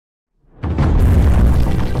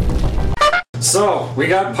So, we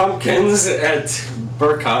got pumpkins at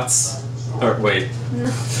Burcott's. Or, wait. No,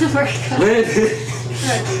 Burcott.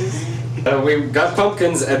 We got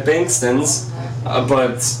pumpkins at Bankston's,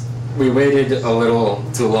 but we waited a little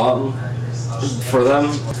too long for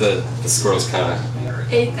them. The squirrels kind of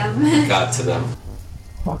ate them. got to them.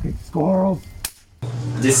 Fucking squirrels.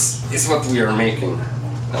 This is what we are making.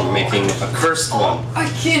 I'm making a cursed one. I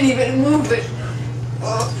can't even move it.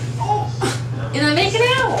 And I make an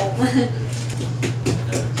owl.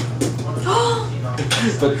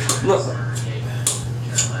 But no,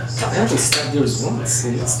 I haven't stabbed yours once.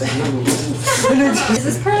 Is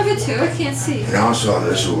this part of it too? I can't see. And also,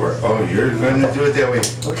 this will work. Oh, you're going to do it that way?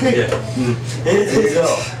 Okay. Yeah. There you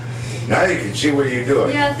go. Now you can see what you're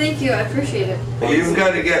doing. Yeah, thank you. I appreciate it. You've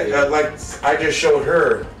got to get, like I just showed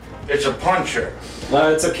her, it's a puncher.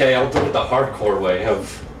 No, it's okay. I'll do it the hardcore way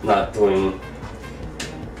of not doing.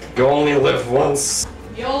 You only live once.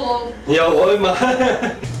 YOLO. YOLO,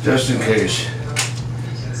 man. Just in case,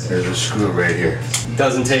 there's a screw right here.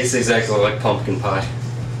 Doesn't taste exactly like pumpkin pie.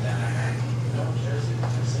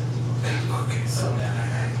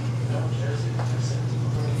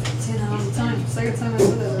 Say that all the time. Second time I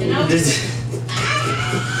said that.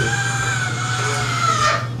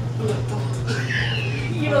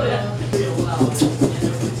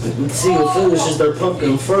 Let's see who finishes their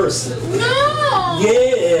pumpkin first. No!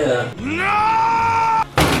 Yeah!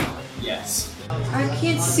 Yes. I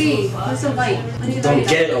can't see. Where's the light? I need Don't light.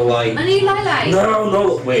 get a light. I need light.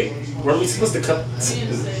 No, wait. Weren't we supposed to cut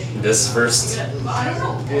this first? I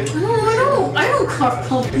don't cut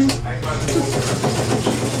pumpkin.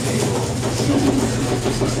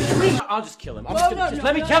 I'll just kill him. Just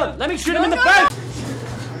let me kill him. Let me shoot him in the face.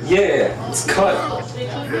 Yeah, it's cut.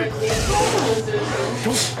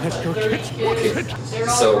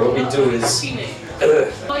 So what we do is,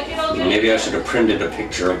 maybe I should have printed a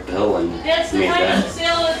picture of Bill and made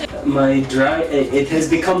that. My dry, it has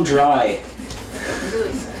become dry.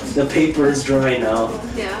 The paper is dry now,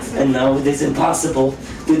 Yeah. and now it is impossible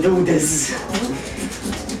to do this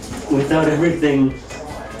without everything.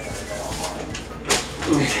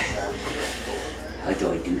 How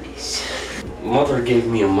do I do this? Mother gave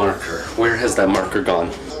me a marker. Where has that marker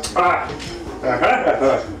gone? Ah!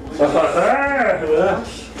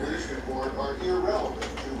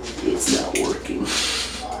 It's not working.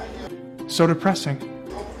 So depressing.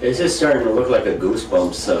 It's just starting to look like a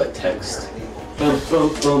Goosebumps text. Poor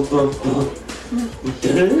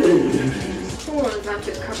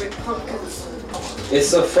adventure covering pumpkins.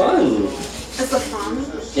 It's a fun. It's a fun.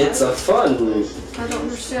 It's a fun. I don't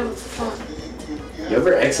understand what's fun. You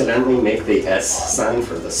ever accidentally make the S sign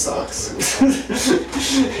for the socks?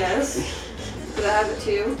 Yes. Did I have it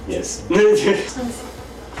too? Yes.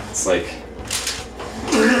 It's like.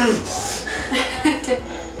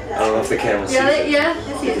 I don't know if the camera sees it. Yeah, I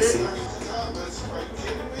see it.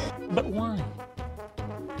 But why?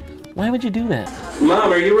 Why would you do that?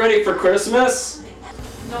 Mom, are you ready for Christmas?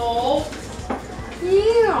 No,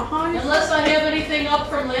 Yeah, Hanukkah. unless I have anything up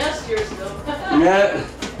from last year's stuff. Yeah.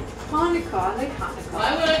 Hanukkah. I like Hanukkah.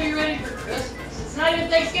 Why would I be ready for Christmas? It's not even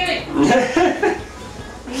Thanksgiving.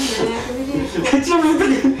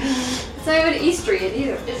 It's not even Easter yet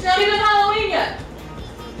either, It's not even Halloween yet.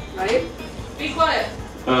 right? Be quiet.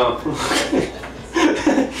 Oh.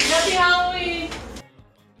 Happy Halloween.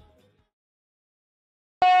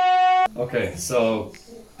 Okay, so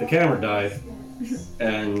the camera died,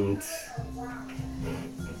 and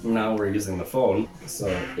now we're using the phone. So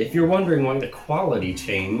if you're wondering why the quality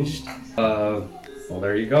changed, well,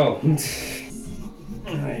 there you go.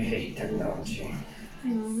 I hate technology. I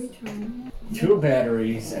know, return. 2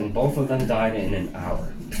 batteries, and both of them died in an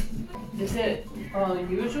hour. Is it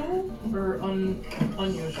usual or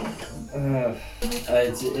unusual?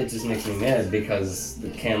 It just makes me mad because the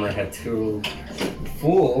camera had 2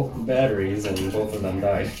 full batteries and both of them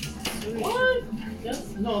died. What?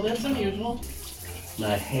 That's unusual.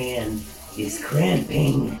 My hand is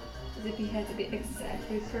cramping. Does it have to be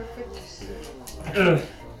exactly perfect? Ugh.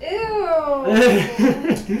 Ew!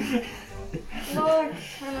 Look, I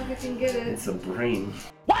don't know if I can get it. It's a brain.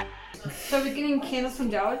 So are we getting candles from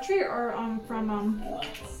Dollar Tree or from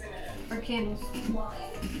or candles?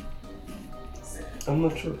 I'm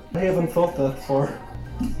not sure. I haven't thought that far.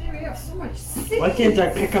 Man, we have so much seeds. Why can't I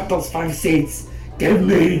pick up those 5 seeds? Give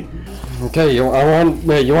me! Okay, you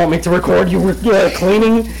want me to record you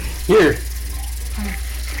cleaning? Here.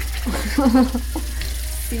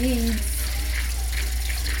 Seeds.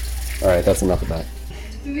 Alright, that's enough of that.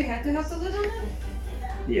 Do we have to have the lid on it?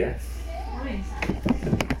 Yeah. Why?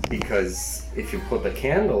 Because if you put the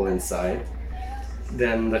candle inside,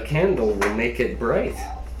 then the candle will make it bright.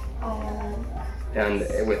 And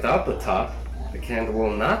without the top, the candle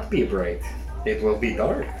will not be bright. It will be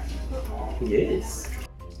dark. Yes.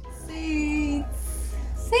 Seeds.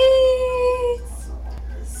 Seeds.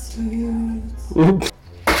 Seeds.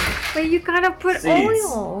 Wait, you gotta put Seeds.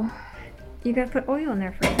 oil. You gotta put oil in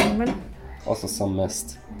there first. Also some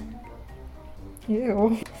mist.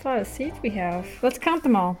 Ew. That's a lot of seeds we have. Let's count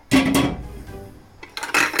them all.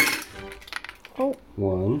 Oh.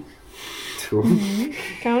 1, 2.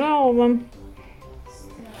 Count all of them.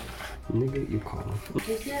 Nigga, you call him.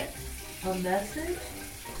 Is it a message?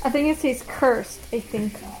 I think it says cursed. I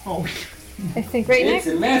think. Oh. I think right It's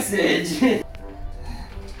next. a message!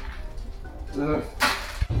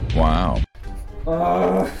 Wow.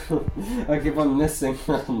 I keep on missing.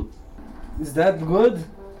 Is that good?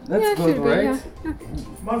 That's Yeah, it good, should be, right? yeah.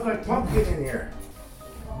 Smells like pumpkin in here.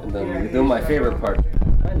 And then we do my favorite part.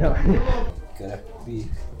 I know. Gotta be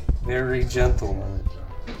very gentle on it.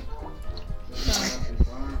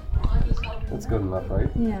 That's good enough, right?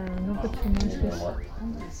 Yeah, don't put too much. Maybe a little more.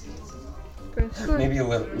 Good. Maybe a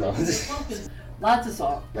little. No. Lots of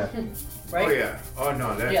salt. Yeah. Right? Oh yeah. Oh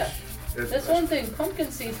no, that's... Yeah. That's one thing.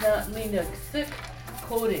 Pumpkin seeds need a thick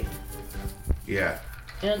coating. Yeah.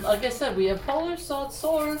 And like I said, we have polar salt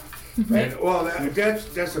sour. Right? And, well,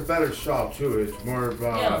 that's a better salt too. It's more of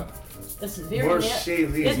Yeah. It's very more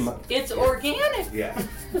savvy. It's organic. Yeah.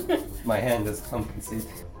 My hand is pumpkin seed.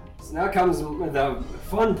 So now comes the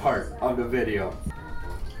fun part of the video.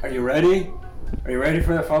 Are you ready? Are you ready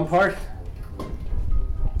for the fun part?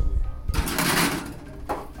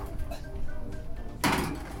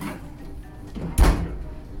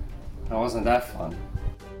 That wasn't that fun.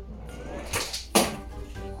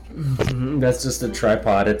 That's just a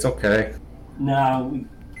tripod, it's okay. Now, we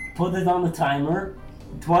put it on the timer.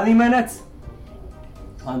 20 minutes?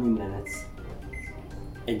 20 minutes.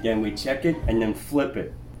 And then we check it, and then flip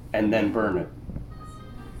it, and then burn it.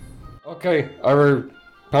 Okay, our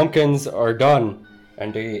pumpkins are done.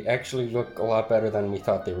 And they actually look a lot better than we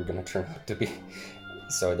thought they were gonna turn out to be.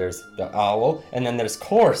 So there's the owl, and then there's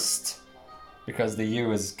coursed. Because the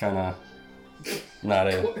U is kinda not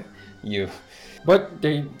a U. But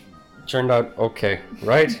they turned out okay,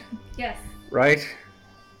 right? Yes. Right?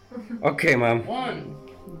 Okay, Mom. One.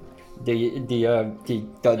 The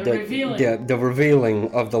revealing.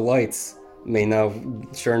 revealing of the lights may now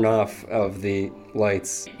turn off of the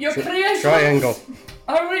lights. Your creation. Triangle.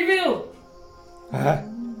 A reveal.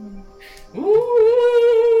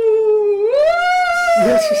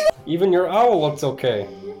 Even your owl looks okay.